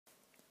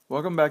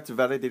Welcome back to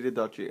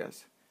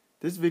Validator.js.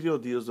 This video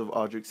deals with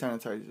object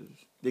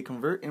sanitizers. They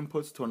convert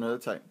inputs to another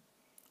type.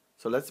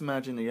 So let's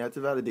imagine that you had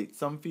to validate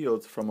some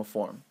fields from a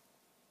form.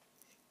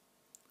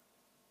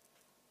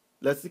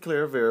 Let's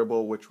declare a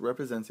variable which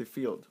represents a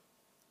field.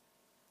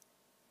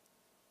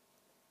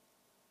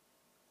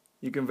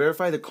 You can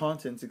verify the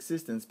content's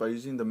existence by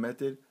using the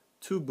method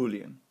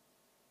toBoolean.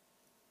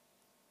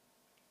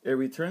 It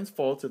returns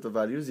false if the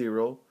value is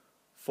 0,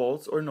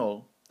 false or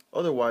null.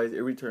 Otherwise, it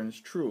returns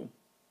true,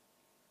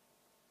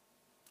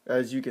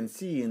 as you can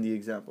see in the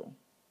example.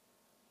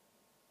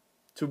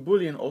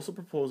 toBoolean also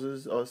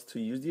proposes us to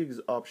use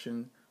the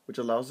option which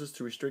allows us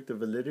to restrict the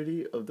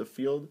validity of the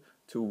field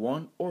to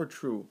 1 or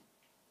true.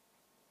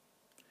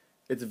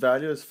 Its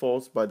value is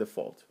false by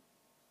default.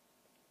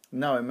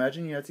 Now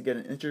imagine you had to get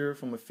an integer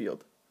from a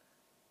field.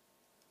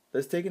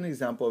 Let's take an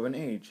example of an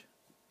age.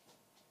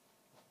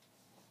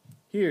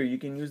 Here you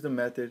can use the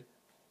method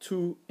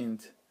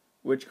toInt,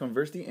 which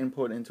converts the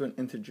input into an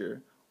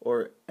integer,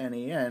 or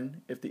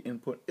NaN if the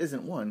input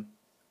isn't 1.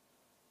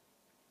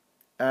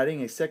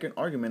 Adding a second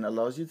argument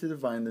allows you to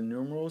define the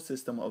numeral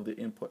system of the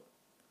input,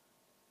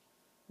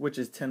 which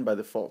is 10 by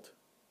default.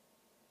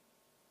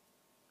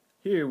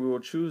 Here we will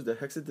choose the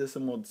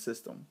hexadecimal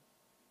system.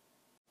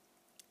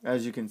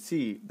 As you can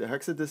see, the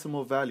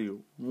hexadecimal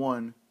value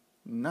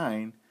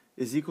 19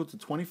 is equal to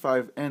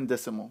 25 and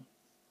decimal.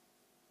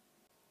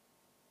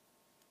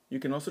 You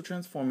can also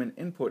transform an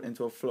input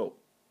into a float.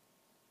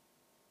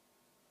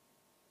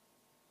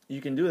 You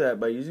can do that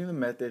by using the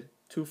method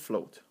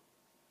toFloat.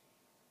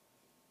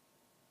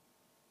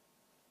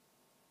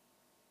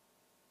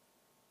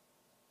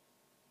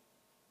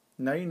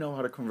 Now you know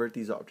how to convert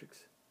these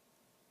objects.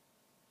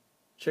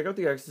 Check out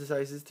the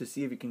exercises to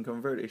see if you can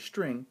convert a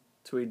string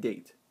to a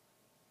date.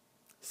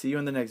 See you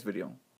in the next video.